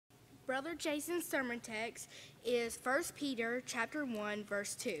Brother Jason's sermon text is 1 Peter chapter 1,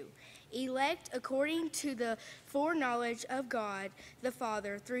 verse 2. Elect according to the foreknowledge of God the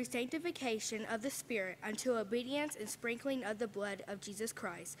Father through sanctification of the Spirit unto obedience and sprinkling of the blood of Jesus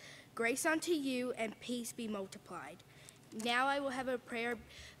Christ. Grace unto you and peace be multiplied. Now I will have a prayer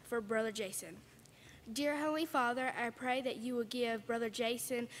for Brother Jason. Dear Heavenly Father, I pray that you would give Brother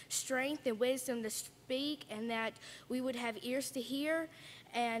Jason strength and wisdom to speak, and that we would have ears to hear,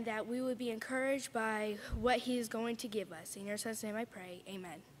 and that we would be encouraged by what he is going to give us. In your son's name I pray,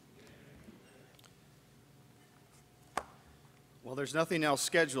 amen. Well, there's nothing else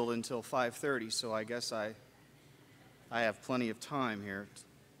scheduled until 5:30, so I guess I have plenty of time here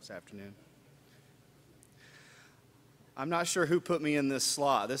this afternoon. I'm not sure who put me in this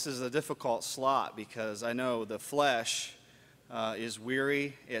slot. This is a difficult slot because I know the flesh is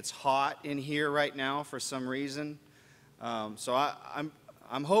weary. It's hot in here right now for some reason. So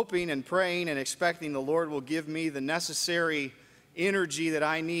I'm hoping and praying and expecting the Lord will give me the necessary energy that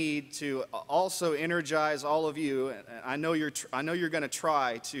I need to also energize all of you. And I know you're going to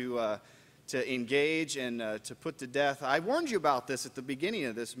try to engage and to put to death. I warned you about this at the beginning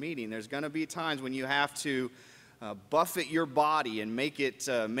of this meeting. There's going to be times when you have to buffet your body and make it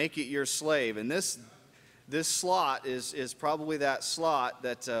your slave. And this slot is probably that slot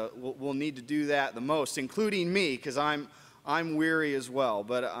that will need to do that the most, including me, because I'm weary as well.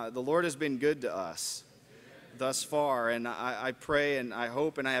 But the Lord has been good to us thus far, and I pray and I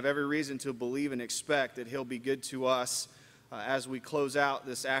hope and I have every reason to believe and expect that He'll be good to us as we close out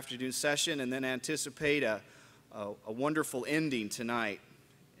this afternoon session and then anticipate a wonderful ending tonight.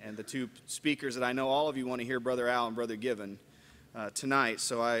 And the two speakers that I know all of you want to hear, Brother Al and Brother Given, tonight.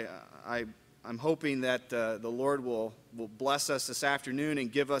 So I'm hoping that the Lord will bless us this afternoon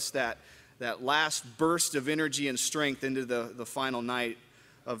and give us that last burst of energy and strength into the final night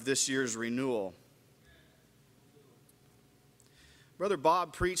of this year's renewal. Brother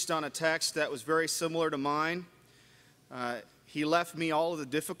Bob preached on a text that was very similar to mine. He left me all of the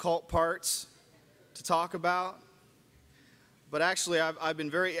difficult parts to talk about. But actually, I've been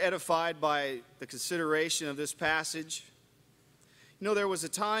very edified by the consideration of this passage. You know, there was a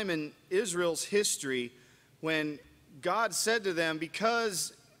time in Israel's history when God said to them,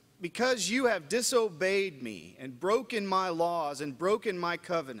 because you have disobeyed me and broken my laws and broken my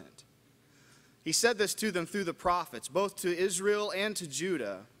covenant. He said this to them through the prophets, both to Israel and to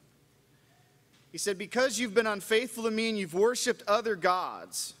Judah. He said, because you've been unfaithful to me and you've worshiped other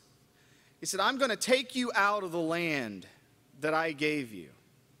gods, he said, I'm going to take you out of the land that I gave you.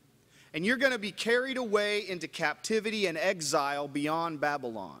 And you're going to be carried away into captivity and exile beyond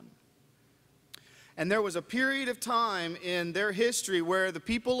Babylon. And there was a period of time in their history where the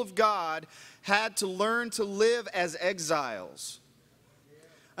people of God had to learn to live as exiles.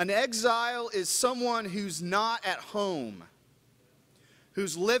 An exile is someone who's not at home,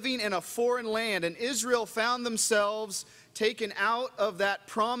 who's living in a foreign land. And Israel found themselves taken out of that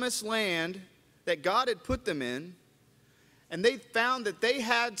promised land that God had put them in. And they found that they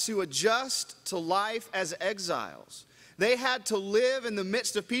had to adjust to life as exiles. They had to live in the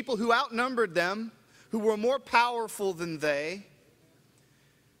midst of people who outnumbered them, who were more powerful than they,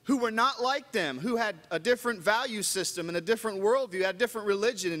 who were not like them, who had a different value system and a different worldview, had a different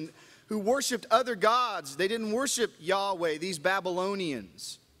religion, and who worshiped other gods. They didn't worship Yahweh, these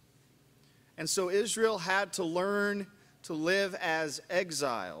Babylonians. And so Israel had to learn to live as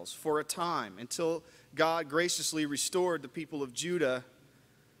exiles for a time until God graciously restored the people of Judah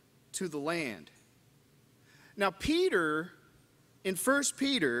to the land. Now Peter, in 1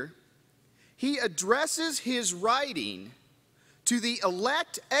 Peter, he addresses his writing to the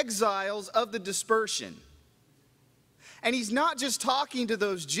elect exiles of the dispersion. And he's not just talking to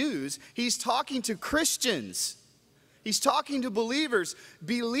those Jews, he's talking to Christians. He's talking to believers.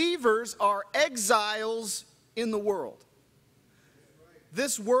 Believers are exiles in the world.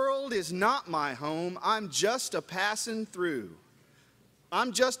 This world is not my home. I'm just a passing through.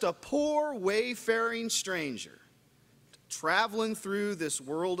 I'm just a poor wayfaring stranger traveling through this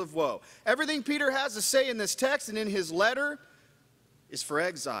world of woe. Everything Peter has to say in this text and in his letter is for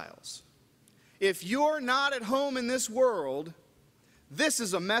exiles. If you're not at home in this world, this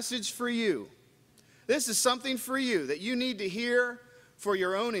is a message for you. This is something for you that you need to hear for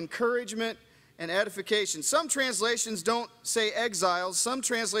your own encouragement and edification. Some translations don't say exiles. Some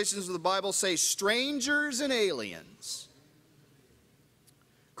translations of the Bible say strangers and aliens.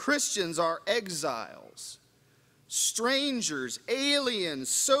 Christians are exiles, strangers, aliens,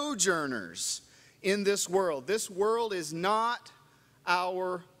 sojourners in this world. This world is not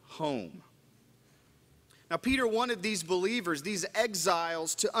our home. Now, Peter wanted these believers, these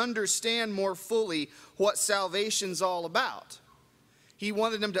exiles, to understand more fully what salvation's all about. He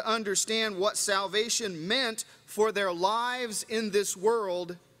wanted them to understand what salvation meant for their lives in this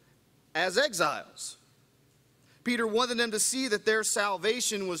world as exiles. Peter wanted them to see that their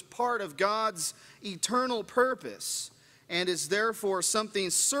salvation was part of God's eternal purpose and is therefore something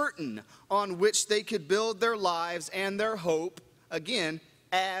certain on which they could build their lives and their hope, again,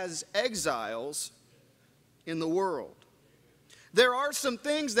 as exiles in the world. There are some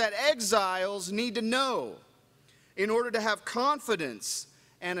things that exiles need to know in order to have confidence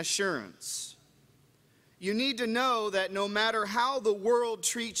and assurance. You need to know that no matter how the world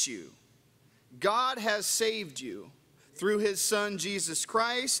treats you, God has saved you through his Son, Jesus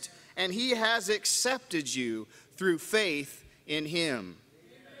Christ, and he has accepted you through faith in him.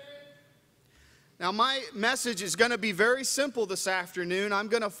 Now, my message is going to be very simple this afternoon. I'm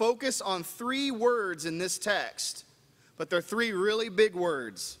going to focus on 3 words in this text, but they're 3 really big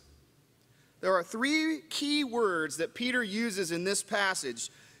words. There are 3 key words that Peter uses in this passage.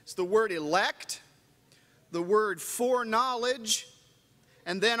 It's the word elect, the word foreknowledge,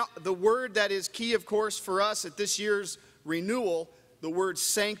 and then the word that is key, of course, for us at this year's renewal, the word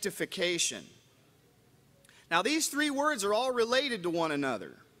sanctification. Now, these 3 words are all related to one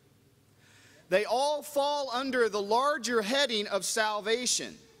another. They all fall under the larger heading of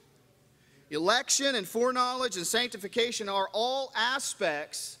salvation. Election and foreknowledge and sanctification are all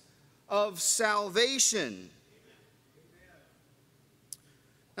aspects of salvation.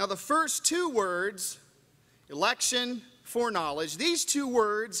 Now, the first 2 words, election, foreknowledge, these 2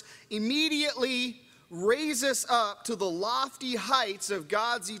 words immediately raise us up to the lofty heights of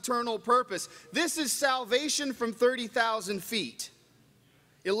God's eternal purpose. This is salvation from 30,000 feet.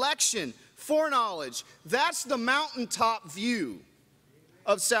 Election, foreknowledge, that's the mountaintop view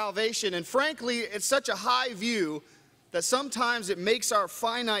of salvation. And frankly, it's such a high view that sometimes it makes our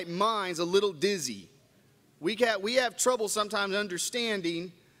finite minds a little dizzy. We have trouble sometimes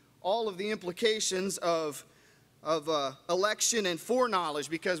understanding all of the implications of election and foreknowledge,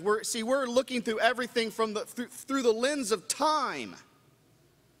 because we're looking through everything through the lens of time.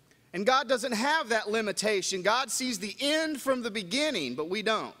 And God doesn't have that limitation. God sees the end from the beginning, but we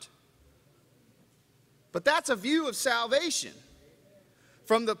don't. But that's a view of salvation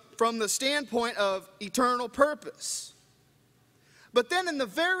from the standpoint of eternal purpose. But then in the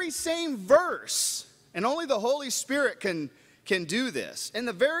very same verse, and only the Holy Spirit can do this, in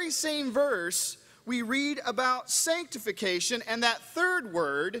the very same verse, we read about sanctification, and that 3rd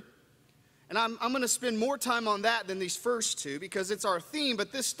word, and I'm going to spend more time on that than these first 2 because it's our theme,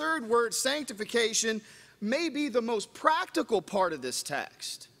 but this 3rd word, sanctification, may be the most practical part of this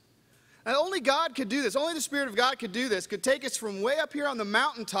text. And only God could do this. Only the Spirit of God could do this, could take us from way up here on the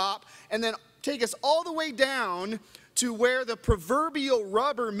mountaintop and then take us all the way down to where the proverbial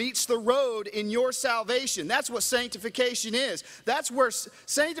rubber meets the road in your salvation. That's what sanctification is.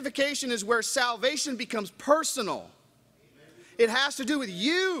 Sanctification is where salvation becomes personal. It has to do with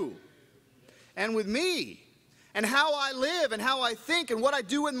you and with me and how I live and how I think and what I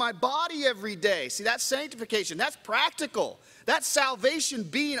do in my body every day. See, that's sanctification. That's practical. That's salvation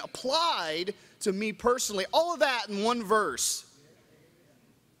being applied to me personally. All of that in one verse.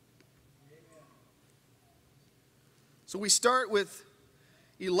 So we start with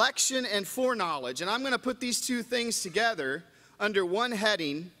election and foreknowledge. And I'm going to put these 2 things together under one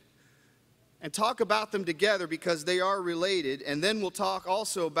heading and talk about them together because they are related. And then we'll talk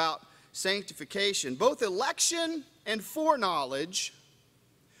also about sanctification. Both election and foreknowledge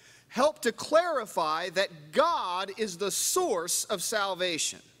help to clarify that God is the source of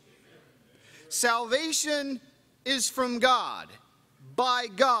salvation. Salvation is from God, by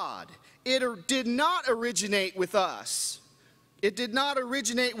God. It did not originate with us. It did not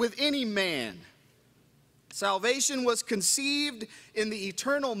originate with any man. Salvation was conceived in the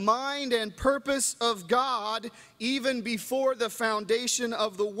eternal mind and purpose of God even before the foundation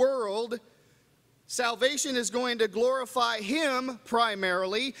of the world. Salvation is going to glorify Him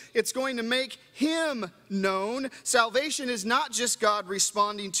primarily. It's going to make Him known. Salvation is not just God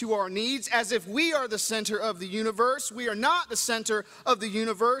responding to our needs as if we are the center of the universe. We are not the center of the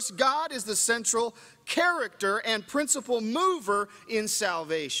universe. God is the central character and principal mover in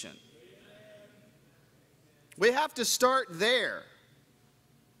salvation. We have to start there.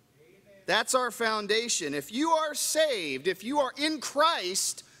 That's our foundation. If you are saved, if you are in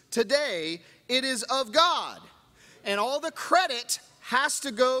Christ today, it is of God. And all the credit has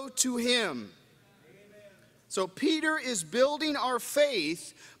to go to Him. So Peter is building our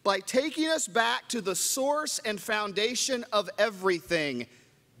faith by taking us back to the source and foundation of everything,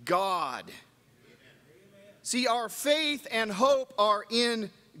 God. See, our faith and hope are in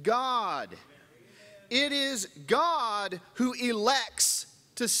God. It is God who elects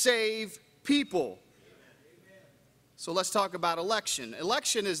to save people. So let's talk about election.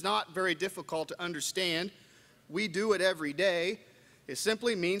 Election is not very difficult to understand. We do it every day. It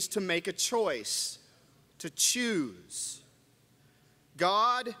simply means to make a choice, to choose.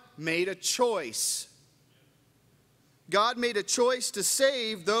 God made a choice. God made a choice to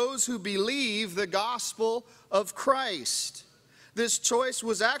save those who believe the gospel of Christ. This choice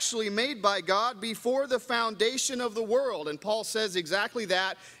was actually made by God before the foundation of the world. And Paul says exactly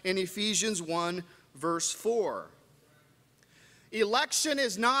that in Ephesians 1, verse 4. Election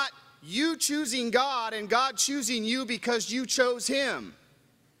is not you choosing God and God choosing you because you chose him.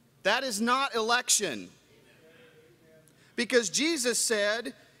 That is not election. Because Jesus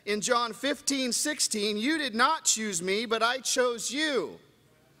said in John 15:16, you did not choose me, but I chose you.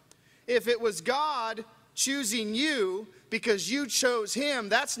 If it was God choosing you because you chose him,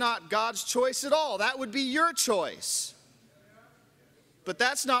 that's not God's choice at all. That would be your choice. But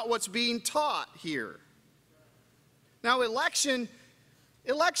that's not what's being taught here. Now, election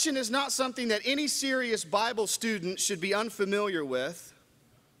is not something that any serious Bible student should be unfamiliar with.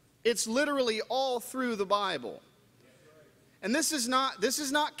 It's literally all through the Bible. And this is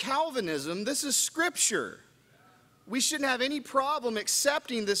not Calvinism, this is Scripture. We shouldn't have any problem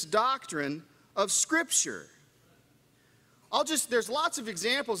accepting this doctrine of Scripture. There's lots of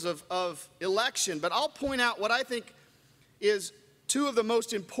examples of election, but I'll point out what I think is two of the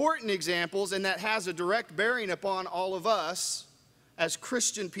most important examples, and that has a direct bearing upon all of us as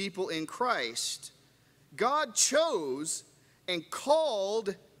Christian people in Christ. God chose and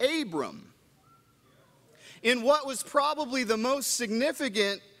called Abram in what was probably the most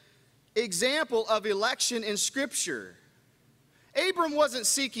significant example of election in Scripture. Abram wasn't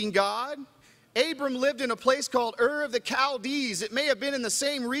seeking God. Abram lived in a place called Ur of the Chaldees. It may have been in the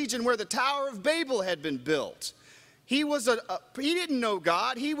same region where the Tower of Babel had been built. He didn't know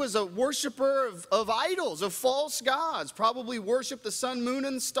God. He was a worshiper of idols, of false gods. Probably worshiped the sun, moon,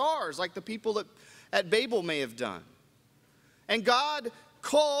 and stars like the people at Babel may have done. And God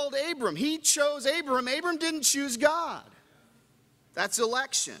called Abram. He chose Abram. Abram didn't choose God. That's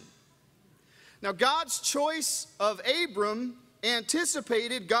election. Now, God's choice of Abram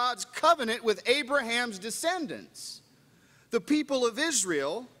anticipated God's covenant with Abraham's descendants, the people of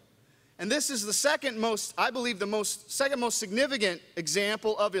Israel. And this is the second most significant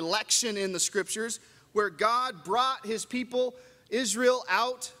example of election in the Scriptures, where God brought his people, Israel,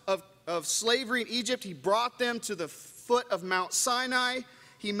 out of slavery in Egypt. He brought them to the foot of Mount Sinai.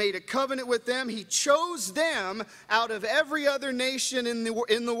 He made a covenant with them. He chose them out of every other nation in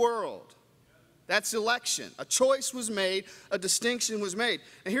the world. That's election. A choice was made, a distinction was made.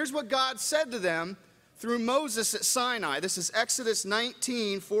 And here's what God said to them through Moses at Sinai. This is Exodus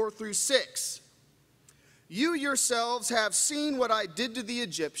 19, 4 through 6. You yourselves have seen what I did to the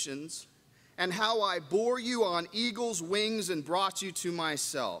Egyptians and how I bore you on eagle's wings and brought you to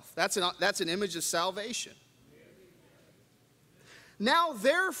myself. That's an image of salvation. Now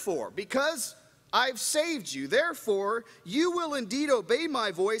therefore, because I've saved you, therefore you will indeed obey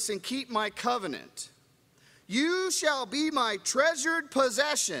my voice and keep my covenant. You shall be my treasured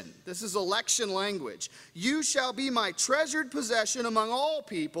possession. This is election language. You shall be my treasured possession among all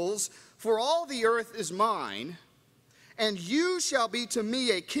peoples, for all the earth is mine. And you shall be to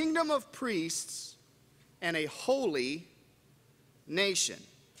me a kingdom of priests and a holy nation.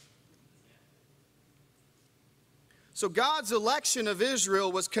 So God's election of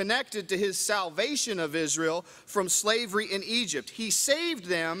Israel was connected to his salvation of Israel from slavery in Egypt. He saved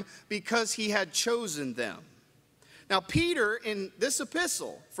them because he had chosen them. Now, Peter, in this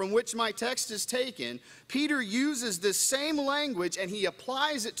epistle from which my text is taken, Peter uses this same language and he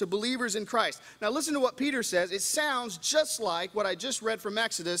applies it to believers in Christ. Now, listen to what Peter says. It sounds just like what I just read from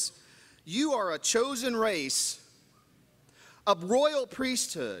Exodus. You are a chosen race, a royal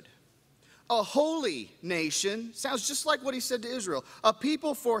priesthood, a holy nation. Sounds just like what he said to Israel. A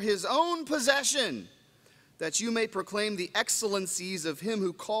people for his own possession, that you may proclaim the excellencies of him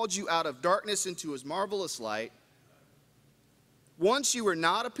who called you out of darkness into his marvelous light. Once you were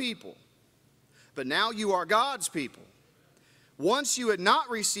not a people, but now you are God's people. Once you had not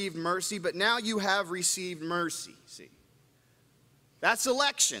received mercy, but now you have received mercy. See, that's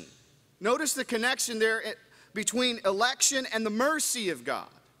election. Notice the connection there between election and the mercy of God.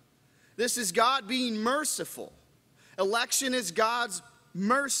 This is God being merciful. Election is God's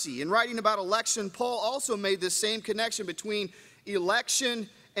mercy. In writing about election, Paul also made this same connection between election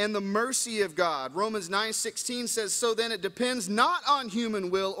and the mercy of God. Romans 9:16 says, so then it depends not on human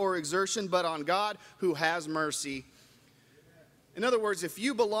will or exertion, but on God who has mercy. In other words, if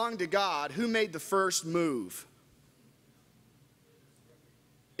you belong to God, who made the first move?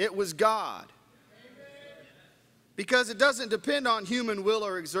 It was God. Because it doesn't depend on human will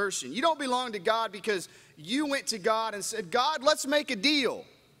or exertion. You don't belong to God because you went to God and said, God, let's make a deal.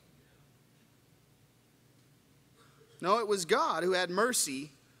 No, it was God who had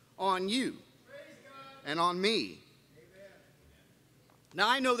mercy on you and on me. Now,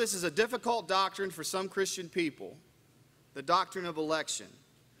 I know this is a difficult doctrine for some Christian people, the doctrine of election.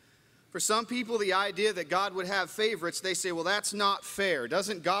 For some people, the idea that God would have favorites, they say, well, that's not fair.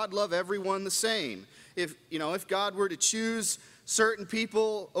 Doesn't God love everyone the same? If God were to choose certain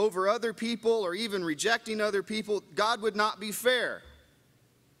people over other people or even rejecting other people, God would not be fair.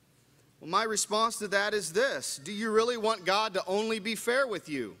 Well, my response to that is this. Do you really want God to only be fair with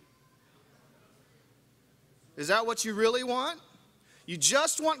you? Is that what you really want? You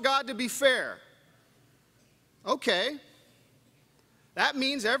just want God to be fair. Okay. That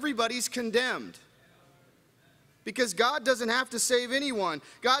means everybody's condemned. Because God doesn't have to save anyone.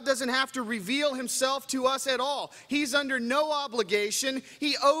 God doesn't have to reveal himself to us at all. He's under no obligation.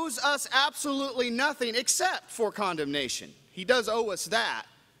 He owes us absolutely nothing except for condemnation. He does owe us that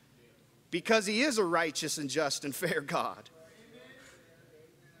because he is a righteous and just and fair God.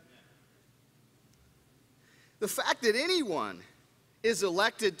 The fact that anyone is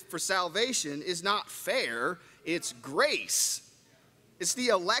elected for salvation is not fair. It's grace. It's the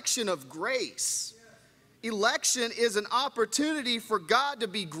election of grace. Election is an opportunity for God to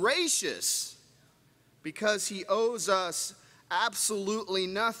be gracious because he owes us absolutely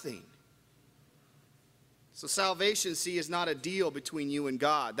nothing. So salvation, see, is not a deal between you and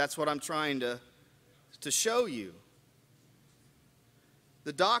God. That's what I'm trying to show you.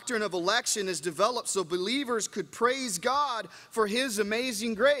 The doctrine of election is developed so believers could praise God for his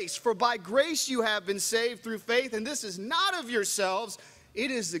amazing grace. For by grace you have been saved through faith, and this is not of yourselves. It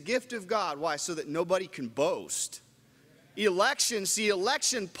is the gift of God. Why? So that nobody can boast. Election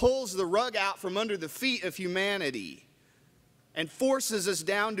pulls the rug out from under the feet of humanity and forces us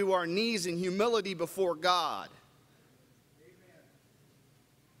down to our knees in humility before God.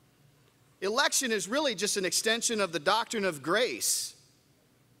 Election is really just an extension of the doctrine of grace.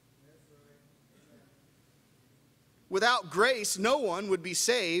 Without grace, no one would be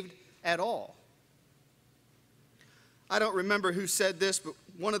saved at all. I don't remember who said this, but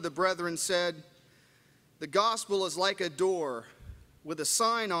one of the brethren said, the gospel is like a door with a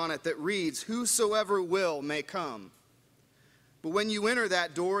sign on it that reads, whosoever will may come. But when you enter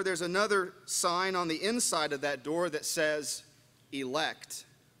that door, there's another sign on the inside of that door that says, elect.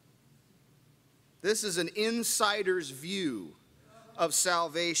 This is an insider's view of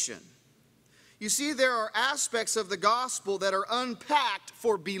salvation. You see, there are aspects of the gospel that are unpacked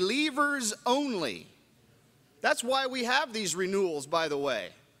for believers only. That's why we have these renewals, by the way.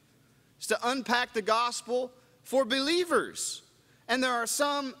 It's to unpack the gospel for believers. And there are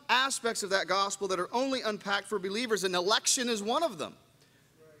some aspects of that gospel that are only unpacked for believers, and election is one of them.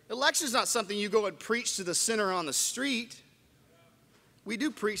 Election is not something you go and preach to the sinner on the street. We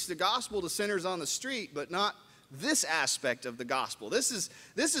do preach the gospel to sinners on the street, but not this aspect of the gospel. This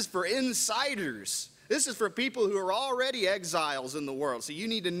is for insiders. This is for people who are already exiles in the world. So you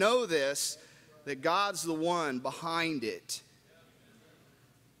need to know this, that God's the one behind it.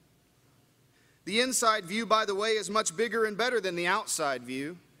 The inside view, by the way, is much bigger and better than the outside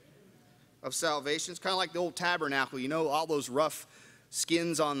view of salvation. It's kind of like the old tabernacle. You know, all those rough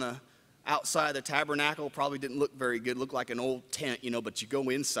skins on the outside of the tabernacle probably didn't look very good. Looked like an old tent, but you go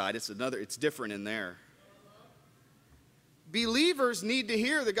inside, it's different in there. Believers need to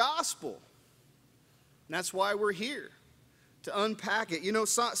hear the gospel. And that's why we're here, to unpack it.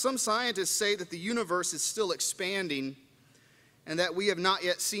 Some scientists say that the universe is still expanding and that we have not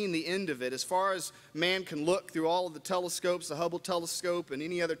yet seen the end of it. As far as man can look through all of the telescopes, the Hubble telescope and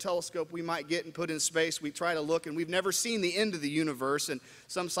any other telescope we might get and put in space, we try to look, and we've never seen the end of the universe. And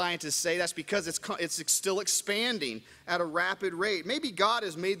some scientists say that's because it's still expanding at a rapid rate. Maybe God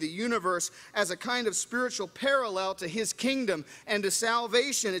has made the universe as a kind of spiritual parallel to his kingdom and to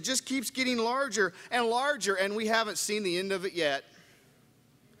salvation. It just keeps getting larger and larger, and we haven't seen the end of it yet.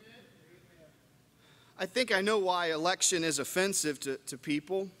 I think I know why election is offensive to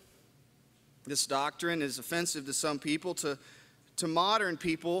people. This doctrine is offensive to some people. To modern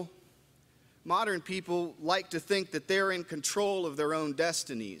people, modern people like to think that they're in control of their own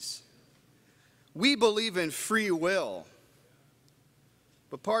destinies. We believe in free will.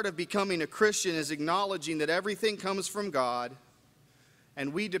 But part of becoming a Christian is acknowledging that everything comes from God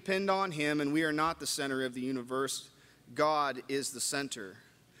and we depend on him, and we are not the center of the universe. God is the center.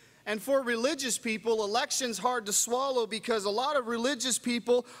 And for religious people, election's hard to swallow because a lot of religious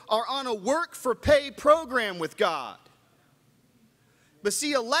people are on a work-for-pay program with God. But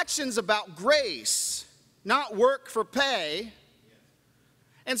see, election's about grace, not work for pay.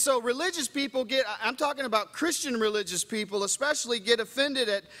 And so religious people I'm talking about Christian religious people especially, get offended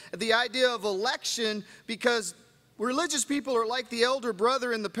at the idea of election because religious people are like the elder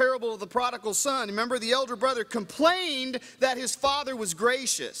brother in the parable of the prodigal son. Remember, the elder brother complained that his father was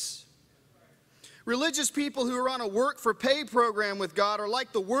gracious. Religious people who are on a work-for-pay program with God are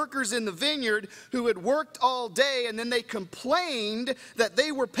like the workers in the vineyard who had worked all day and then they complained that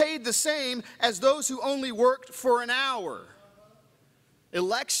they were paid the same as those who only worked for an hour.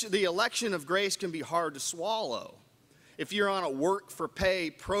 The election of grace can be hard to swallow if you're on a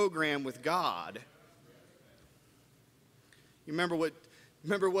work-for-pay program with God. You remember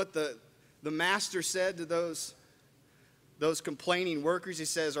what the master said to those complaining workers? He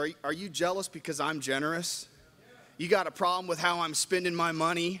says, are you jealous because I'm generous? You got a problem with how I'm spending my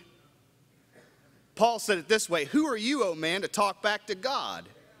money? Paul said it this way: who are you, O man, to talk back to God?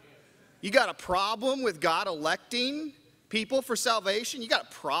 You got a problem with God electing people for salvation? You got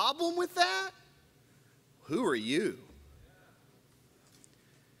a problem with that? Who are you?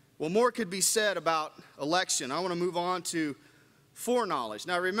 Well, more could be said about election. I want to move on to foreknowledge.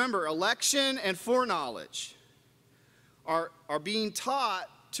 Now remember, election and foreknowledge are being taught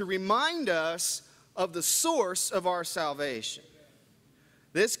to remind us of the source of our salvation.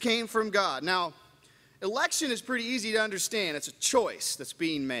 This came from God. Now, election is pretty easy to understand. It's a choice that's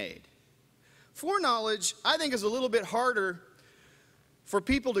being made. Foreknowledge, I think, is a little bit harder for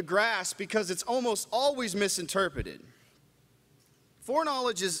people to grasp because it's almost always misinterpreted.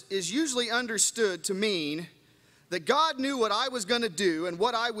 Foreknowledge is usually understood to mean that God knew what I was going to do and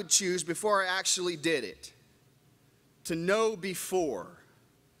what I would choose before I actually did it. To know before.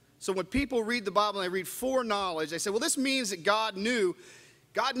 So when people read the Bible and they read foreknowledge, they say, well, this means that God knew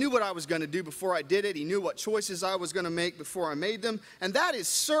what I was going to do before I did it. He knew what choices I was going to make before I made them. And that is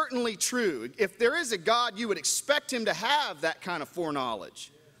certainly true. If there is a God, you would expect him to have that kind of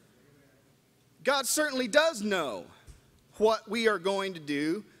foreknowledge. God certainly does know what we are going to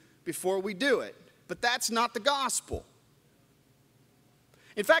do before we do it. But that's not the gospel.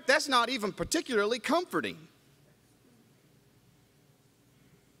 In fact, that's not even particularly comforting.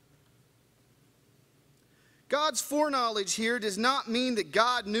 God's foreknowledge here does not mean that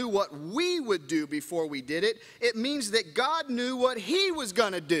God knew what we would do before we did it. It means that God knew what he was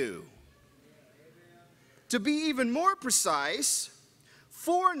going to do. To be even more precise,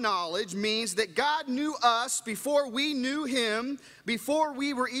 foreknowledge means that God knew us before we knew him, before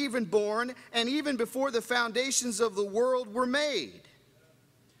we were even born, and even before the foundations of the world were made.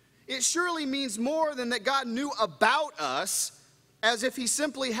 It surely means more than that God knew about us, as if he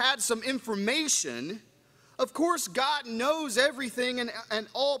simply had some information. Of course, God knows everything and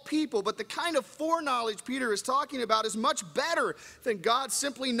all people, but the kind of foreknowledge Peter is talking about is much better than God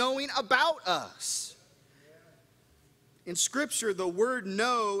simply knowing about us. In Scripture, the word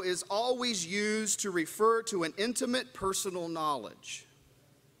know is always used to refer to an intimate personal knowledge.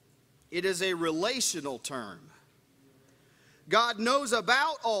 It is a relational term. God knows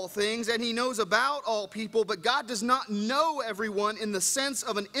about all things and he knows about all people, but God does not know everyone in the sense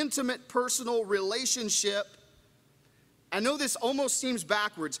of an intimate personal relationship. I know this almost seems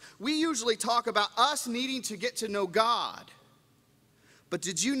backwards. We usually talk about us needing to get to know God. But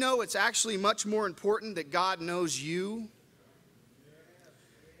did you know it's actually much more important that God knows you?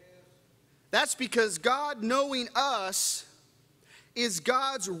 That's because God knowing us is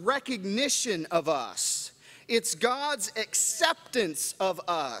God's recognition of us. It's God's acceptance of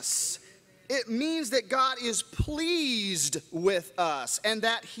us. It means that God is pleased with us and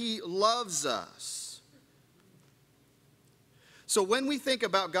that he loves us. So when we think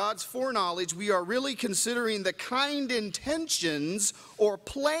about God's foreknowledge, we are really considering the kind intentions or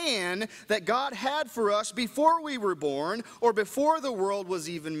plan that God had for us before we were born or before the world was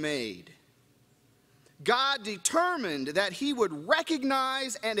even made. God determined that he would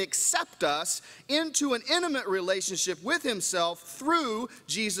recognize and accept us into an intimate relationship with himself through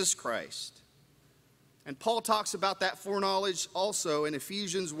Jesus Christ. And Paul talks about that foreknowledge also in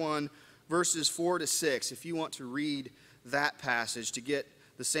Ephesians 1, verses 4 to 6, if you want to read that passage to get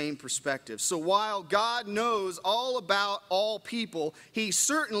the same perspective. So while God knows all about all people, he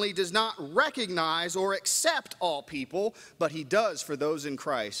certainly does not recognize or accept all people, but he does for those in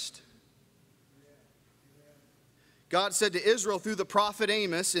Christ. God said to Israel through the prophet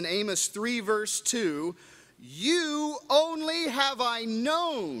Amos in Amos 3 verse 2, You only have I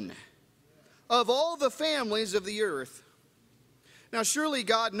known of all the families of the earth. Now, surely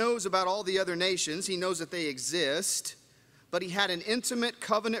God knows about all the other nations. He knows that they exist, but he had an intimate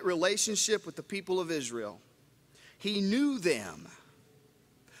covenant relationship with the people of Israel. He knew them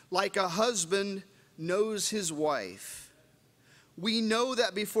like a husband knows his wife. We know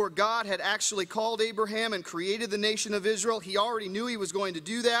that before God had actually called Abraham and created the nation of Israel, he already knew he was going to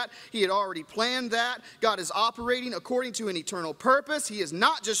do that. He had already planned that. God is operating according to an eternal purpose. He is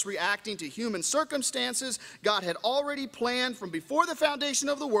not just reacting to human circumstances. God had already planned from before the foundation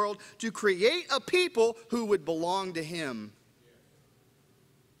of the world to create a people who would belong to him.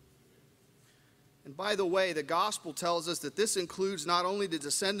 And by the way, the gospel tells us that this includes not only the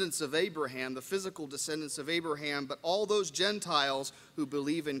descendants of Abraham, the physical descendants of Abraham, but all those Gentiles who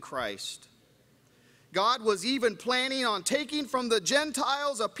believe in Christ. God was even planning on taking from the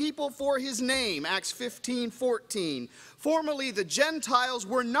Gentiles a people for his name, Acts 15:14. Formerly, the Gentiles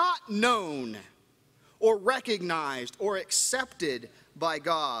were not known or recognized or accepted by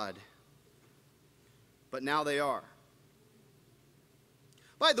God, but now they are.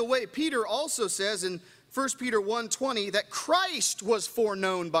 By the way, Peter also says in 1 Peter 1:20 that Christ was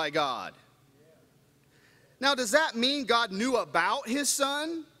foreknown by God. Now, does that mean God knew about his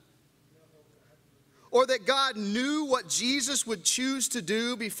son? Or that God knew what Jesus would choose to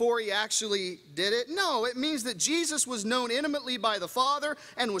do before he actually did it? No, it means that Jesus was known intimately by the Father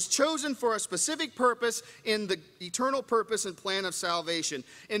and was chosen for a specific purpose in the eternal purpose and plan of salvation.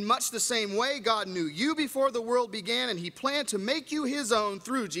 In much the same way, God knew you before the world began, and he planned to make you his own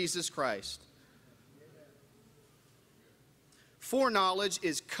through Jesus Christ. Foreknowledge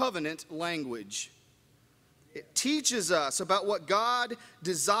is covenant language. It teaches us about what God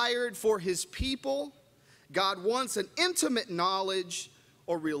desired for his people. God wants an intimate knowledge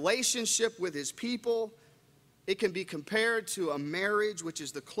or relationship with his people. It can be compared to a marriage, which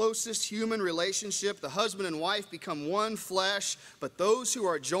is the closest human relationship. The husband and wife become one flesh, but those who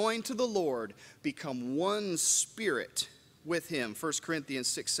are joined to the Lord become one spirit with him. 1 Corinthians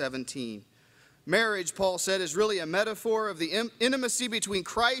 6:17. Marriage, Paul said, is really a metaphor of the intimacy between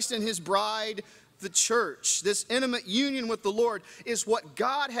Christ and his bride, the church. This intimate union with the Lord is what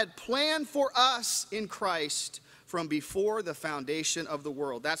God had planned for us in Christ from before the foundation of the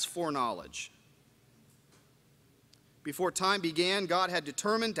world. That's foreknowledge. Before time began, God had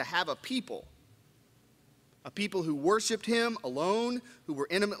determined to have a people who worshiped him alone, who were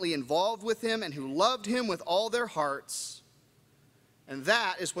intimately involved with him, and who loved him with all their hearts. And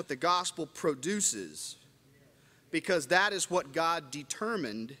that is what the gospel produces, because that is what God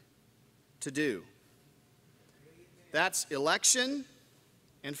determined to do. That's election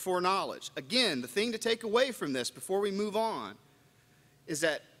and foreknowledge. Again, the thing to take away from this before we move on is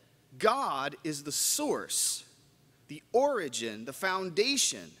that God is the source, the origin, the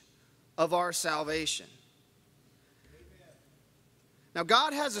foundation of our salvation. Now,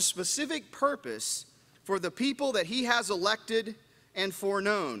 God has a specific purpose for the people that he has elected and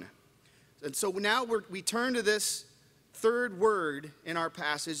foreknown. And so now we turn to this third word in our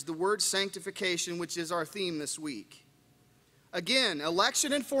passage, the word sanctification, which is our theme this week. Again,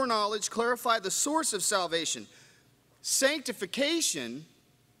 election and foreknowledge clarify the source of salvation. Sanctification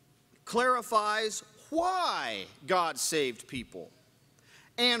clarifies why God saved people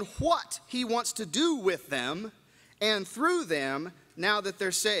and what he wants to do with them and through them now that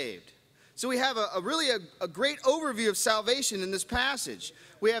they're saved. So we have a great overview of salvation in this passage.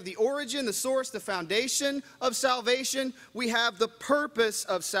 We have the origin, the source, the foundation of salvation. We have the purpose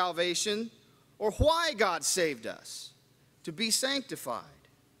of salvation, or why God saved us, to be sanctified.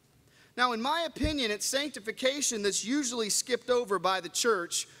 Now, in my opinion, it's sanctification that's usually skipped over by the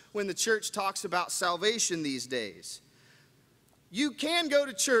church when the church talks about salvation these days. You can go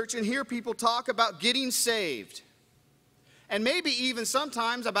to church and hear people talk about getting saved, and maybe even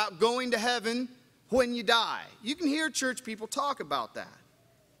sometimes about going to heaven when you die. You can hear church people talk about that.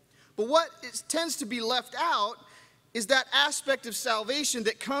 But what tends to be left out is that aspect of salvation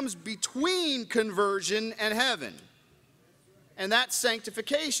that comes between conversion and heaven. And that's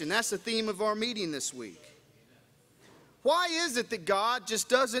sanctification. That's the theme of our meeting this week. Why is it that God just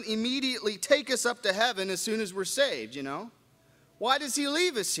doesn't immediately take us up to heaven as soon as we're saved, you know? Why does he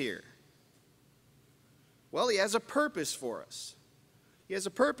leave us here? Well, he has a purpose for us. He has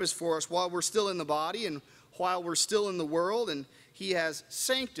a purpose for us while we're still in the body and while we're still in the world, and he has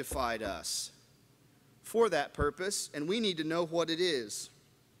sanctified us for that purpose, and we need to know what it is.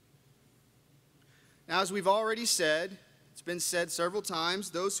 Now, as we've already said, it's been said several times,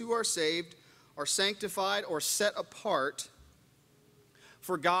 those who are saved are sanctified or set apart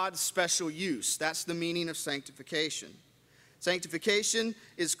for God's special use. That's the meaning of sanctification. Sanctification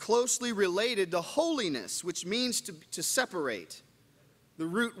is closely related to holiness, which means to separate. The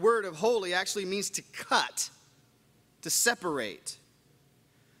root word of holy actually means to cut, to separate.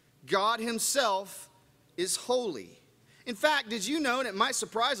 God himself is holy. In fact, did you know, and it might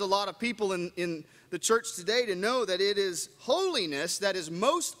surprise a lot of people in the church today to know that it is holiness that is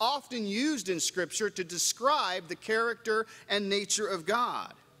most often used in Scripture to describe the character and nature of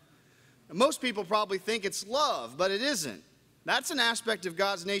God. And most people probably think it's love, but it isn't. That's an aspect of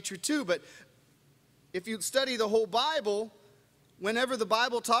God's nature too, but if you study the whole Bible, whenever the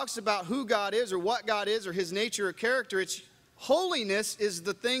Bible talks about who God is or what God is or his nature or character, it's holiness is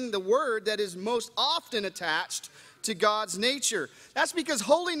the word that is most often attached to God's nature. That's because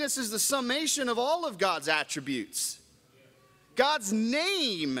holiness is the summation of all of God's attributes. God's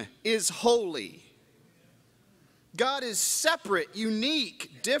name is holy. God is separate,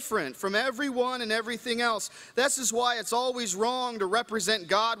 unique, different from everyone and everything else. This is why it's always wrong to represent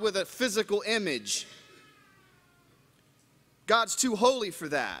God with a physical image. God's too holy for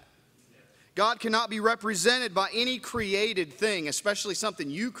that. God cannot be represented by any created thing, especially something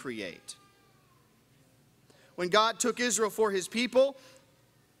you create. When God took Israel for his people,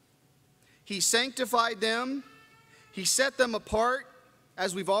 he sanctified them. He set them apart,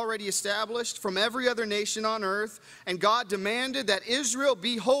 as we've already established, from every other nation on earth. And God demanded that Israel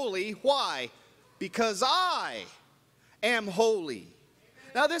be holy. Why? Because I am holy.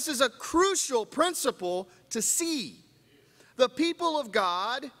 Now, this is a crucial principle to see. The people of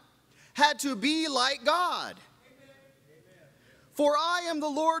God had to be like God. For I am the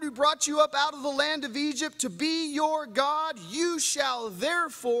Lord who brought you up out of the land of Egypt to be your God. You shall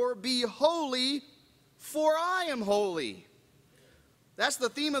therefore be holy, for I am holy. That's the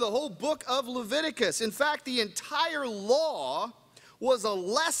theme of the whole book of Leviticus. In fact, the entire law was a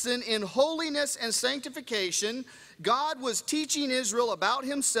lesson in holiness and sanctification. God was teaching Israel about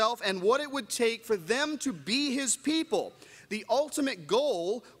himself and what it would take for them to be his people. The ultimate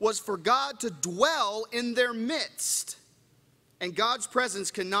goal was for God to dwell in their midst. And God's presence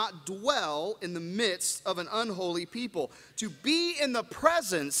cannot dwell in the midst of an unholy people. To be in the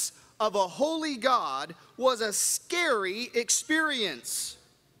presence of a holy God was a scary experience.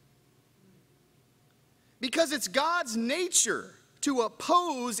 Because it's God's nature to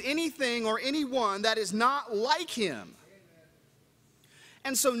oppose anything or anyone that is not like him.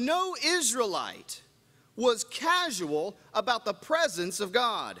 And so no Israelite was casual about the presence of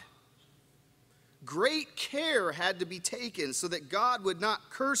God. Great care had to be taken so that God would not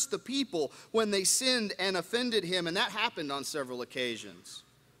curse the people when they sinned and offended him, and that happened on several occasions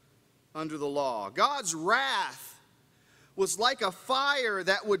under the law. God's wrath was like a fire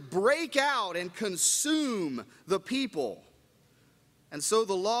that would break out and consume the people. And so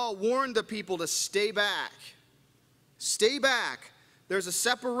the law warned the people to stay back. Stay back. There's a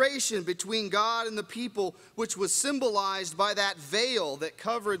separation between God and the people, which was symbolized by that veil that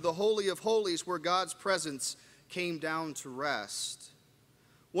covered the Holy of Holies where God's presence came down to rest.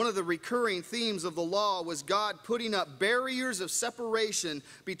 One of the recurring themes of the law was God putting up barriers of separation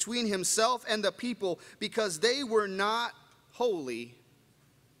between himself and the people because they were not holy.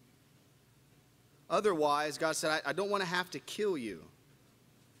 Otherwise, God said, I don't want to have to kill you.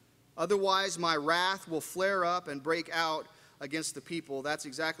 Otherwise, my wrath will flare up and break out against the people. That's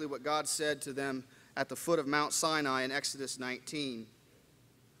exactly what God said to them at the foot of Mount Sinai in Exodus 19.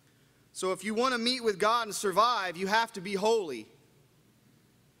 So if you want to meet with God and survive, you have to be holy.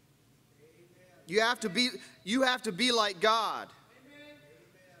 You have to be like God.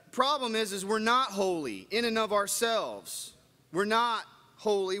 The problem is we're not holy in and of ourselves. We're not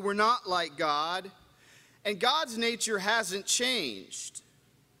holy. We're not like God. And God's nature hasn't changed.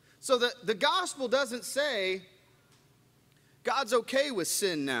 So the gospel doesn't say God's okay with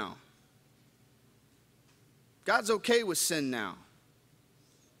sin now. God's okay with sin now.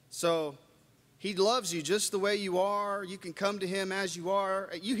 So he loves you just the way you are. You can come to him as you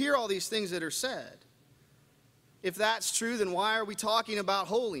are. You hear all these things that are said. If that's true, then why are we talking about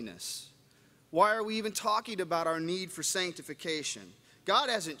holiness? Why are we even talking about our need for sanctification? God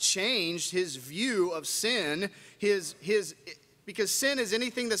hasn't changed his view of sin, because sin is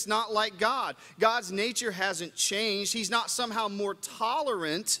anything that's not like God. God's nature hasn't changed. He's not somehow more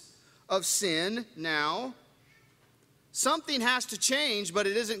tolerant of sin now. Something has to change, but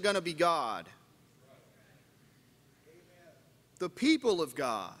it isn't going to be God. The people of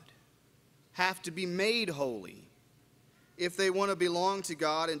God have to be made holy if they want to belong to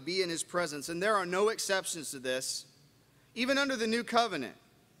God and be in his presence. And there are no exceptions to this, even under the new covenant.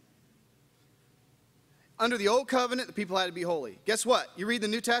 under the old covenant, the people had to be holy. Guess what? You read the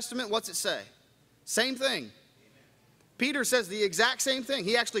New Testament, what's it say? Same thing. Amen. Peter says the exact same thing.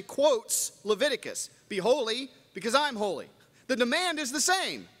 He actually quotes Leviticus. Be holy because I'm holy. The demand is the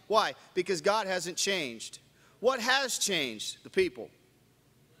same. Why? Because God hasn't changed. What has changed? The people.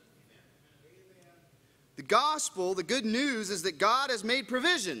 The gospel, the good news is that God has made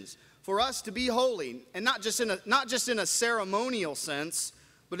provisions for us to be holy, and not just in a ceremonial sense,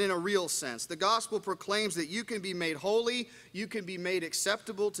 but in a real sense. The gospel proclaims that you can be made holy, you can be made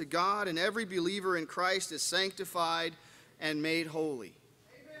acceptable to God, and every believer in Christ is sanctified and made holy.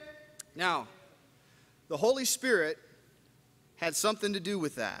 Amen. Now, the Holy Spirit had something to do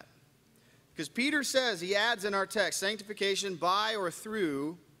with that. Because Peter says, he adds in our text, sanctification by or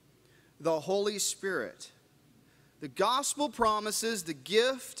through the Holy Spirit. The gospel promises the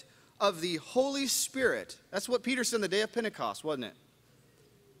gift of the Holy Spirit. That's what Peter said on the day of Pentecost, wasn't it?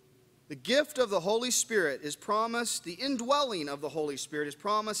 The gift of the Holy Spirit is promised, the indwelling of the Holy Spirit is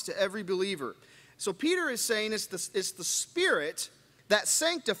promised to every believer. So Peter is saying it's the Spirit that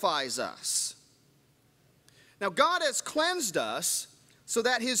sanctifies us. Now God has cleansed us so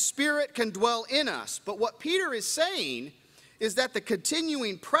that his Spirit can dwell in us. But what Peter is saying is that the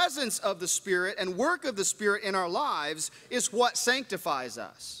continuing presence of the Spirit and work of the Spirit in our lives is what sanctifies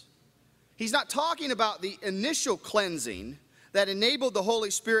us. He's not talking about the initial cleansing that enabled the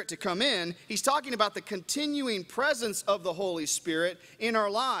Holy Spirit to come in. He's talking about the continuing presence of the Holy Spirit in our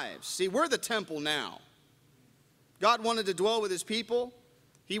lives. See, we're the temple now. God wanted to dwell with his people.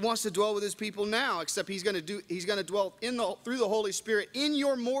 He wants to dwell with his people now, except he's going to dwell through the Holy Spirit in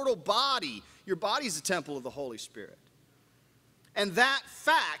your mortal body. Your body's the temple of the Holy Spirit. And that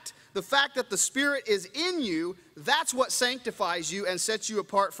fact, the fact that the Spirit is in you, that's what sanctifies you and sets you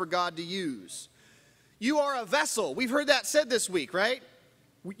apart for God to use. You are a vessel. We've heard that said this week, right?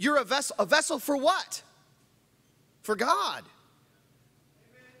 You're a vessel. A vessel for what? For God.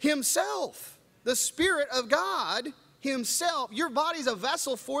 Himself. The Spirit of God himself. Your body's a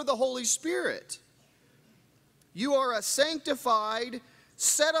vessel for the Holy Spirit. You are a sanctified,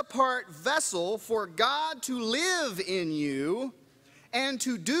 set-apart vessel for God to live in you and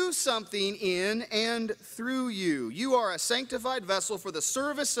to do something in and through you. You are a sanctified vessel for the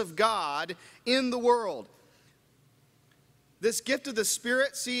service of God in the world. This gift of the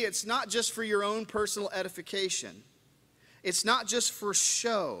Spirit, see, it's not just for your own personal edification. It's not just for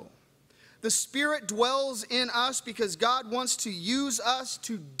show. The Spirit dwells in us because God wants to use us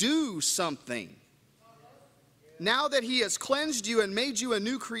to do something. Now that he has cleansed you and made you a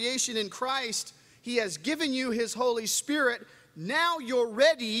new creation in Christ, he has given you his Holy Spirit. Now you're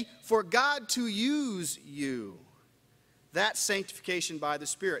ready for God to use you. That's sanctification by the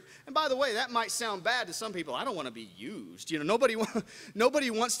Spirit. And by the way, that might sound bad to some people. I don't want to be used. You know,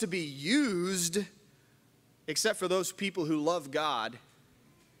 nobody wants to be used except for those people who love God.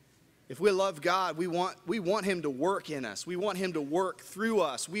 If we love God, we want him to work in us. We want him to work through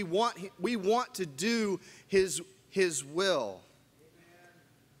us. We want to do his will.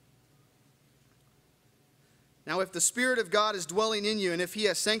 Now, if the Spirit of God is dwelling in you and if he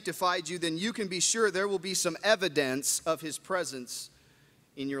has sanctified you, then you can be sure there will be some evidence of his presence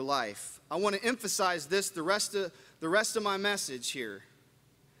in your life. I want to emphasize this the rest of my message here.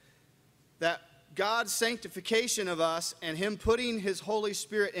 That God's sanctification of us and him putting his Holy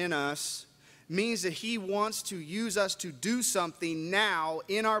Spirit in us means that he wants to use us to do something now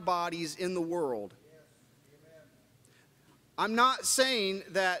in our bodies in the world. I'm not saying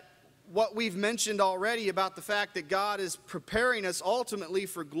that what we've mentioned already about the fact that God is preparing us ultimately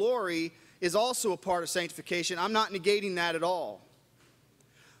for glory is also a part of sanctification. I'm not negating that at all.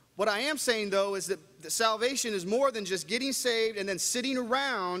 What I am saying, though, is that salvation is more than just getting saved and then sitting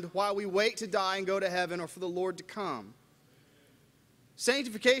around while we wait to die and go to heaven or for the Lord to come.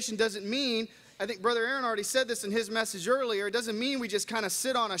 Sanctification doesn't mean, I think Brother Aaron already said this in his message earlier, it doesn't mean we just kind of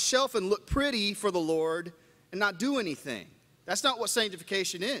sit on a shelf and look pretty for the Lord and not do anything. That's not what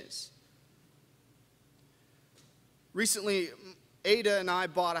sanctification is. Recently, Ada and I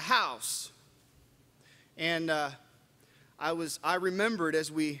bought a house, and I remembered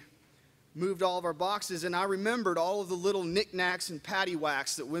as we moved all of our boxes, and I remembered all of the little knickknacks and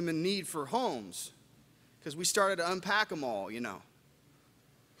paddywhacks that women need for homes, because we started to unpack them all, you know.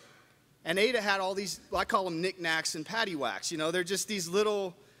 And Ada had all these, I call them knickknacks and paddywhacks, you know. They're just these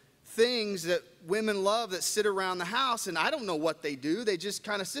little things that women love that sit around the house, and I don't know what they do. They just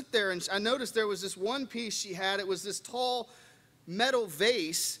kind of sit there, and I noticed there was this one piece she had. It was this tall metal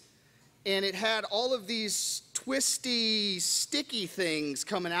vase, and it had all of these twisty, sticky things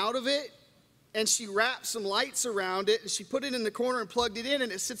coming out of it, and she wrapped some lights around it, and she put it in the corner and plugged it in,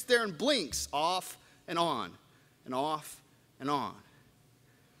 and it sits there and blinks off and on and off and on.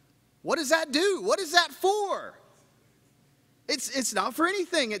 What does that do? What is that for? It's not for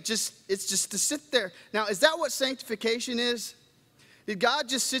anything. It's just to sit there. Now, is that what sanctification is? Did God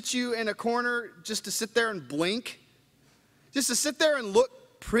just sit you in a corner just to sit there and blink? Just to sit there and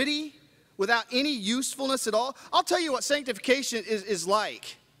look pretty without any usefulness at all? I'll tell you what sanctification is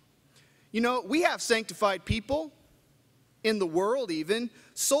like. You know, we have sanctified people in the world even.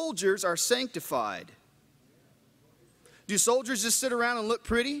 Soldiers are sanctified. Do soldiers just sit around and look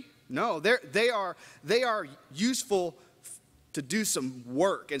pretty? No, they are useful to do some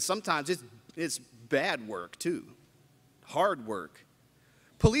work, and sometimes it's bad work too, hard work.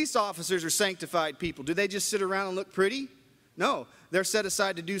 Police officers are sanctified people. Do they just sit around and look pretty? No, they're set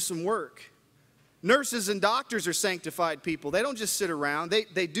aside to do some work. Nurses and doctors are sanctified people. They don't just sit around.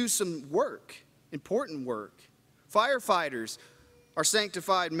 They do some work, important work. Firefighters are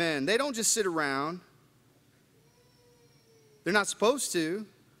sanctified men. They don't just sit around. They're not supposed to.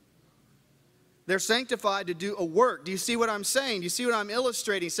 They're sanctified to do a work. Do you see what I'm saying? Do you see what I'm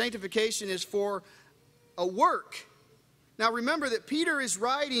illustrating? Sanctification is for a work. Now remember that Peter is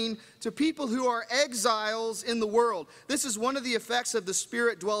writing to people who are exiles in the world. This is one of the effects of the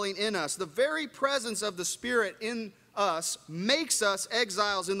Spirit dwelling in us. The very presence of the Spirit in us makes us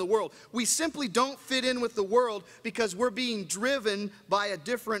exiles in the world. We simply don't fit in with the world because we're being driven by a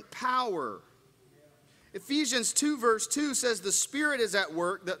different power. Ephesians 2 verse 2 says the Spirit is at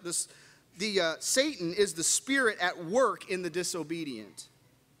work, Satan is the spirit at work in the disobedient.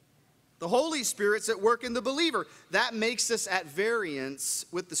 The Holy Spirit's at work in the believer. That makes us at variance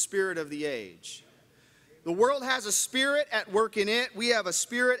with the spirit of the age. The world has a spirit at work in it. We have a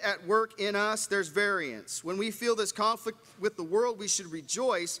spirit at work in us. There's variance. When we feel this conflict with the world, we should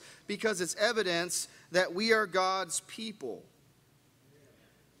rejoice because it's evidence that we are God's people.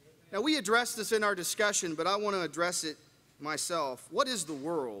 Now, we addressed this in our discussion, but I want to address it myself. What is the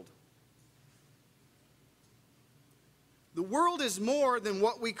world? The world is more than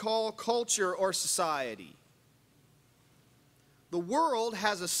what we call culture or society. The world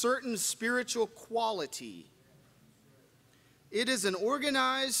has a certain spiritual quality. It is an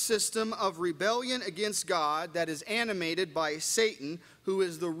organized system of rebellion against God that is animated by Satan, who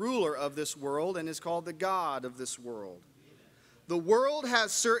is the ruler of this world and is called the God of this world. The world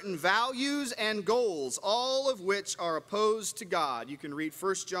has certain values and goals, all of which are opposed to God. You can read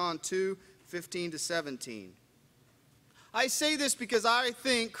 1 John 2, 15 to 17. I say this because I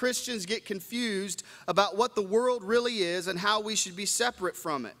think Christians get confused about what the world really is and how we should be separate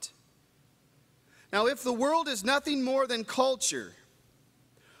from it. Now, if the world is nothing more than culture,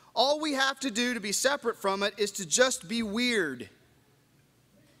 all we have to do to be separate from it is to just be weird.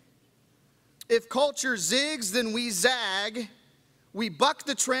 If culture zigs, then we zag. We buck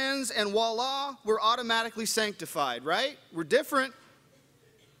the trends, and voila, we're automatically sanctified, right? We're different.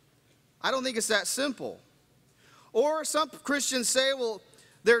 I don't think it's that simple. Or some Christians say, well,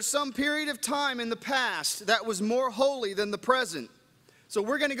 there's some period of time in the past that was more holy than the present. So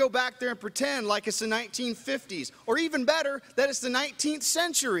we're going to go back there and pretend like it's the 1950s. Or even better, that it's the 19th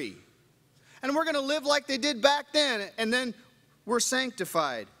century. And we're going to live like they did back then, and then we're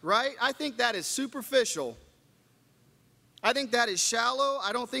sanctified, right? I think that is superficial. I think that is shallow.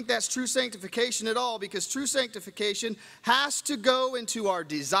 I don't think that's true sanctification at all, because true sanctification has to go into our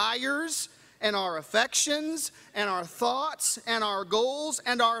desires and our affections, and our thoughts, and our goals,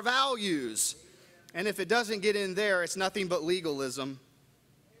 and our values. And if it doesn't get in there, it's nothing but legalism,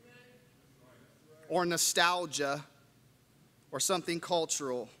 or nostalgia, or something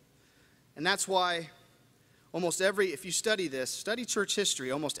cultural. And that's why if you study this, study church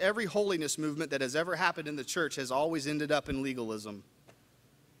history, almost every holiness movement that has ever happened in the church has always ended up in legalism.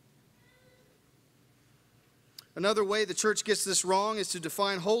 Another way the church gets this wrong is to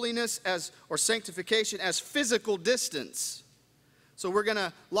define holiness or sanctification as physical distance. So we're going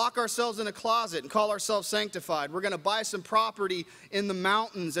to lock ourselves in a closet and call ourselves sanctified. We're going to buy some property in the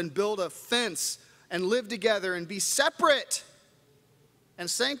mountains and build a fence and live together and be separate and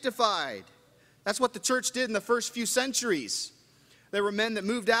sanctified. That's what the church did in the first few centuries. There were men that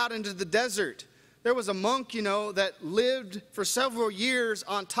moved out into the desert. There was a monk, that lived for several years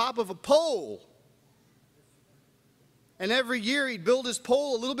on top of a pole. And every year he'd build his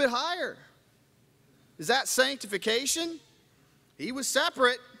pole a little bit higher. Is that sanctification? He was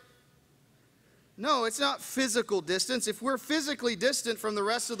separate. No, it's not physical distance. If we're physically distant from the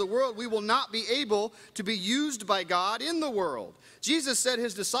rest of the world, we will not be able to be used by God in the world. Jesus said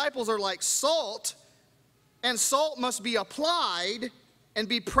his disciples are like salt, and salt must be applied and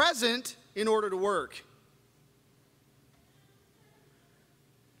be present in order to work.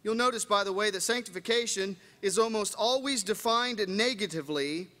 You'll notice, by the way, that sanctification is almost always defined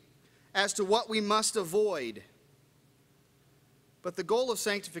negatively as to what we must avoid. But the goal of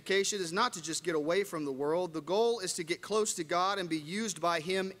sanctification is not to just get away from the world. The goal is to get close to God and be used by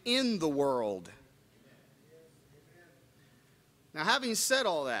Him in the world. Now, having said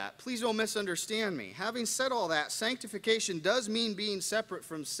all that, please don't misunderstand me. Having said all that, sanctification does mean being separate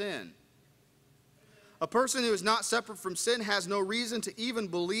from sin. A person who is not separate from sin has no reason to even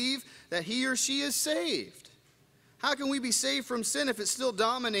believe that he or she is saved. How can we be saved from sin if it still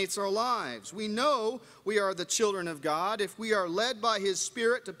dominates our lives? We know we are the children of God if we are led by His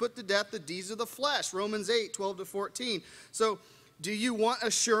Spirit to put to death the deeds of the flesh. Romans 8:12-14. So, do you want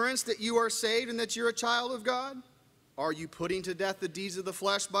assurance that you are saved and that you're a child of God? Are you putting to death the deeds of the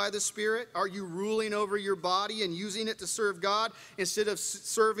flesh by the Spirit? Are you ruling over your body and using it to serve God instead of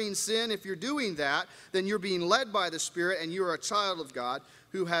serving sin? If you're doing that, then you're being led by the Spirit and you're a child of God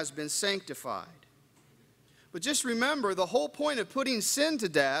who has been sanctified. But just remember, the whole point of putting sin to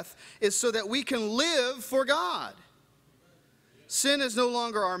death is so that we can live for God. Sin is no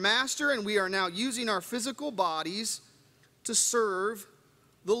longer our master, and we are now using our physical bodies to serve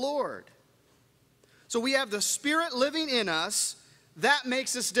the Lord. So we have the Spirit living in us. That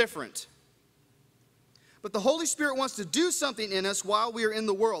makes us different. But the Holy Spirit wants to do something in us while we are in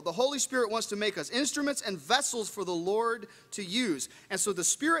the world. The Holy Spirit wants to make us instruments and vessels for the Lord to use. And so the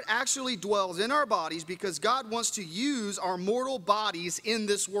Spirit actually dwells in our bodies because God wants to use our mortal bodies in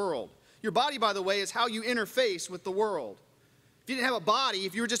this world. Your body, by the way, is how you interface with the world. If you didn't have a body,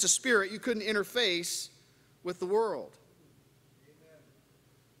 if you were just a spirit, you couldn't interface with the world.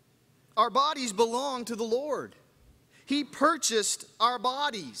 Our bodies belong to the Lord. He purchased our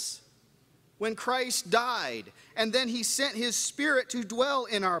bodies when Christ died, and then He sent His Spirit to dwell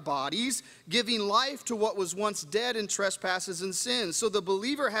in our bodies, giving life to what was once dead in trespasses and sins. So the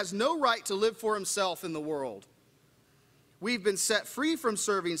believer has no right to live for himself in the world. We've been set free from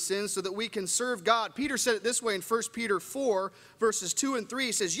serving sin so that we can serve God. Peter said it this way in 1 Peter 4, verses 2 and 3.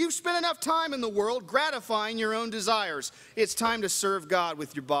 He says, you've spent enough time in the world gratifying your own desires. It's time to serve God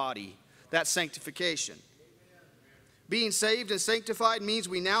with your body. That's sanctification. Being saved and sanctified means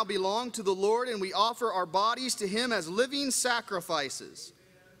we now belong to the Lord and we offer our bodies to Him as living sacrifices.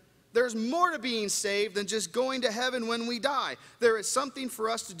 There's more to being saved than just going to heaven when we die. There is something for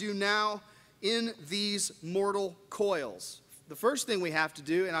us to do now in these mortal coils. The first thing we have to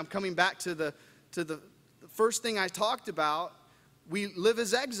do, and I'm coming back to the first thing I talked about, we live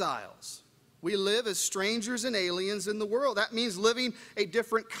as exiles. We live as strangers and aliens in the world. That means living a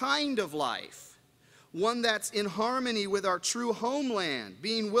different kind of life, one that's in harmony with our true homeland,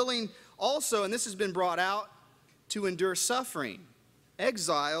 being willing also, and this has been brought out, to endure suffering.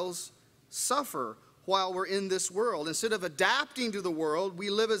 Exiles suffer while we're in this world. Instead of adapting to the world,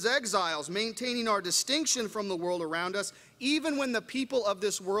 we live as exiles, maintaining our distinction from the world around us, even when the people of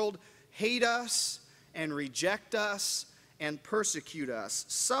this world hate us and reject us and persecute us.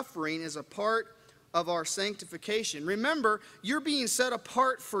 Suffering is a part of our sanctification. Remember, you're being set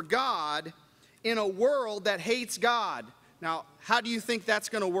apart for God in a world that hates God. Now, how do you think that's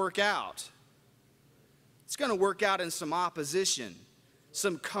going to work out? It's going to work out in some opposition,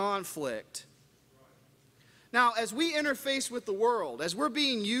 some conflict. Now, as we interface with the world, as we're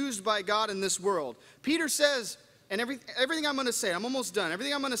being used by God in this world, Peter says, and everything I'm going to say, I'm almost done.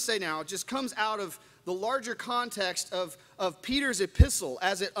 Everything I'm going to say now just comes out of the larger context of Peter's epistle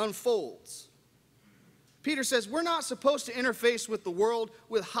as it unfolds. Peter says we're not supposed to interface with the world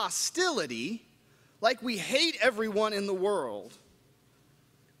with hostility, like we hate everyone in the world.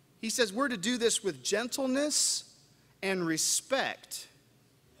 He says we're to do this with gentleness and respect.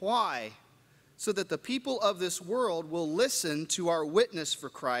 Why? So that the people of this world will listen to our witness for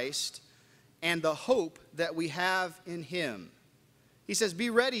Christ and the hope that we have in Him. He says, be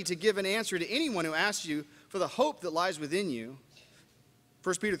ready to give an answer to anyone who asks you for the hope that lies within you.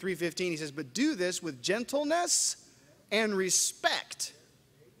 1 Peter 3:15, he says, but do this with gentleness and respect.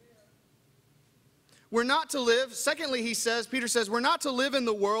 We're not to live, secondly, Peter says, we're not to live in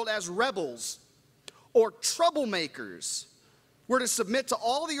the world as rebels or troublemakers. We're to submit to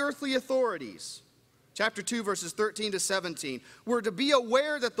all the earthly authorities. Chapter 2, verses 13 to 17. We're to be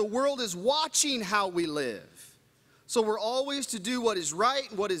aware that the world is watching how we live. So we're always to do what is right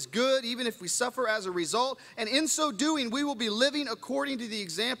and what is good, even if we suffer as a result. And in so doing, we will be living according to the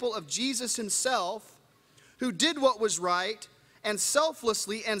example of Jesus Himself, who did what was right and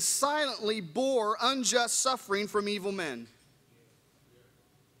selflessly and silently bore unjust suffering from evil men.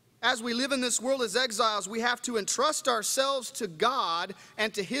 As we live in this world as exiles, we have to entrust ourselves to God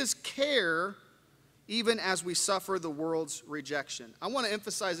and to His care even as we suffer the world's rejection. I want to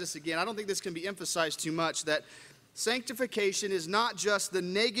emphasize this again. I don't think this can be emphasized too much, that sanctification is not just the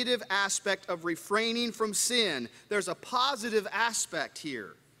negative aspect of refraining from sin. There's a positive aspect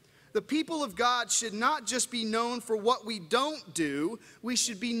here. The people of God should not just be known for what we don't do, we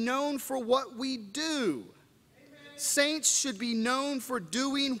should be known for what we do. Amen. Saints should be known for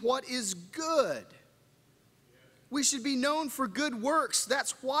doing what is good. We should be known for good works.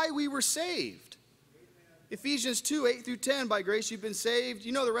 That's why we were saved. Ephesians 2, 8 through 10, by grace you've been saved.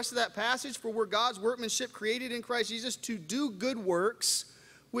 You know the rest of that passage, for we're God's workmanship created in Christ Jesus to do good works,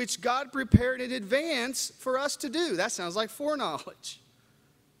 which God prepared in advance for us to do. That sounds like foreknowledge.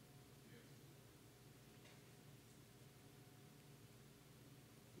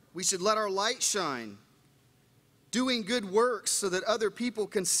 We should let our light shine, doing good works so that other people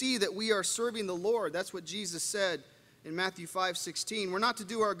can see that we are serving the Lord. That's what Jesus said in Matthew 5:16. We're not to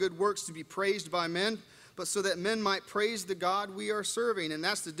do our good works to be praised by men, but so that men might praise the God we are serving. And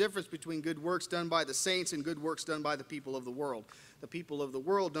that's the difference between good works done by the saints and good works done by the people of the world. The people of the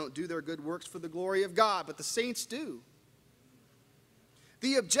world don't do their good works for the glory of God, but the saints do.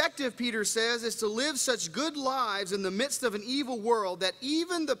 The objective, Peter says, is to live such good lives in the midst of an evil world that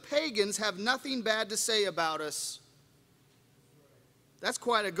even the pagans have nothing bad to say about us. That's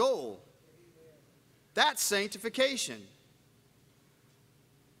quite a goal. That's sanctification.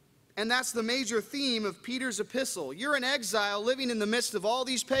 And that's the major theme of Peter's epistle. You're in exile, living in the midst of all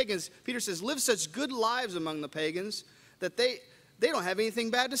these pagans. Peter says, live such good lives among the pagans that they don't have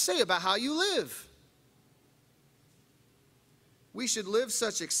anything bad to say about how you live. We should live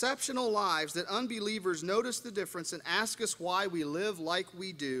such exceptional lives that unbelievers notice the difference and ask us why we live like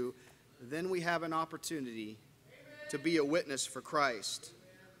we do. Then we have an opportunity to be a witness for Christ.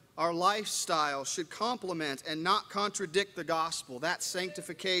 Our lifestyle should complement and not contradict the gospel. That's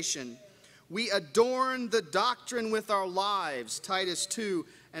sanctification. We adorn the doctrine with our lives, Titus 2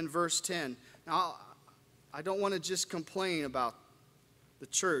 and verse 10. Now, I don't want to just complain about the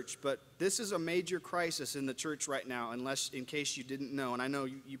church, but this is a major crisis in the church right now, in case you didn't know, and I know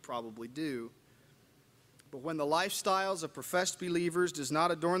you probably do. But when the lifestyles of professed believers does not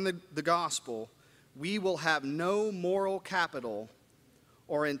adorn the gospel, we will have no moral capital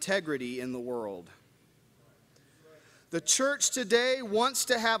or integrity in the world. The church today wants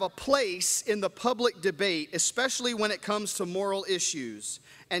to have a place in the public debate, especially when it comes to moral issues.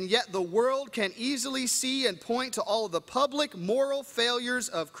 And yet the world can easily see and point to all of the public moral failures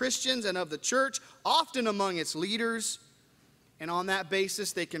of Christians and of the church, often among its leaders. And on that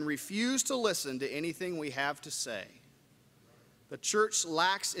basis, they can refuse to listen to anything we have to say. The church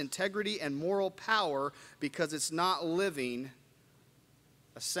lacks integrity and moral power because it's not living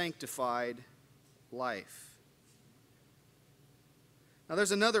a sanctified life. Now,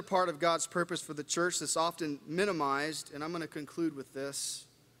 there's another part of God's purpose for the church that's often minimized, and I'm going to conclude with this.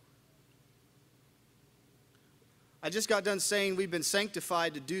 I just got done saying we've been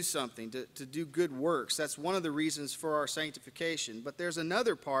sanctified to do something, to do good works. That's one of the reasons for our sanctification. But there's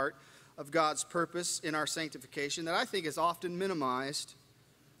another part of God's purpose in our sanctification that I think is often minimized.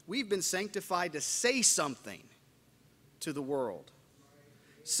 We've been sanctified to say something to the world.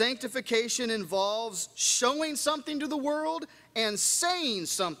 Sanctification involves showing something to the world and saying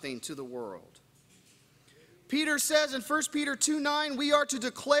something to the world. Peter says in 1 Peter 2:9, we are to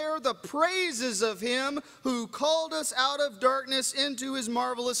declare the praises of him who called us out of darkness into his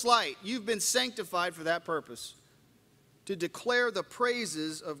marvelous light. You've been sanctified for that purpose, to declare the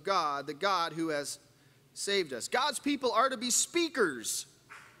praises of God, the God who has saved us. God's people are to be speakers.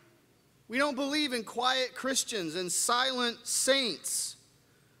 We don't believe in quiet Christians and silent saints.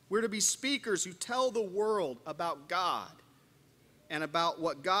 We're to be speakers who tell the world about God and about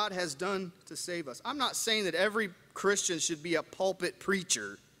what God has done to save us. I'm not saying that every Christian should be a pulpit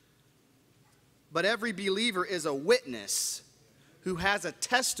preacher, but every believer is a witness who has a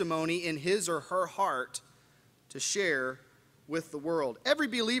testimony in his or her heart to share with the world. Every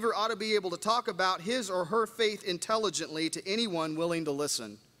believer ought to be able to talk about his or her faith intelligently to anyone willing to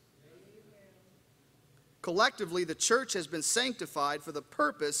listen. Collectively, the church has been sanctified for the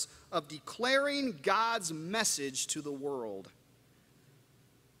purpose of declaring God's message to the world.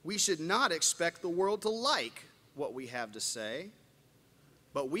 We should not expect the world to like what we have to say,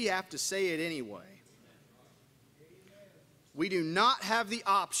 but we have to say it anyway. We do not have the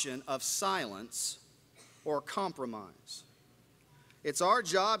option of silence or compromise. It's our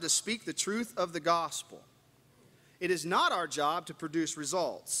job to speak the truth of the gospel. It is not our job to produce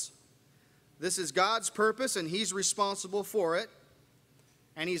results. This is God's purpose, and he's responsible for it,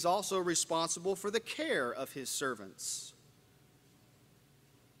 and he's also responsible for the care of his servants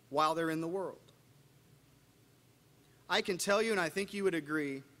while they're in the world. I can tell you, and I think you would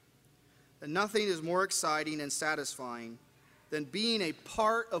agree, that nothing is more exciting and satisfying than being a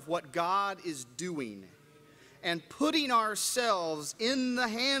part of what God is doing and putting ourselves in the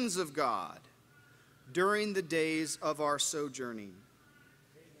hands of God during the days of our sojourning.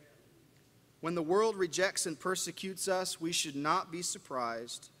 When the world rejects and persecutes us, we should not be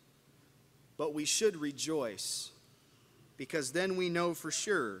surprised, but we should rejoice, because then we know for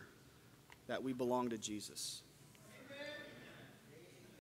sure that we belong to Jesus.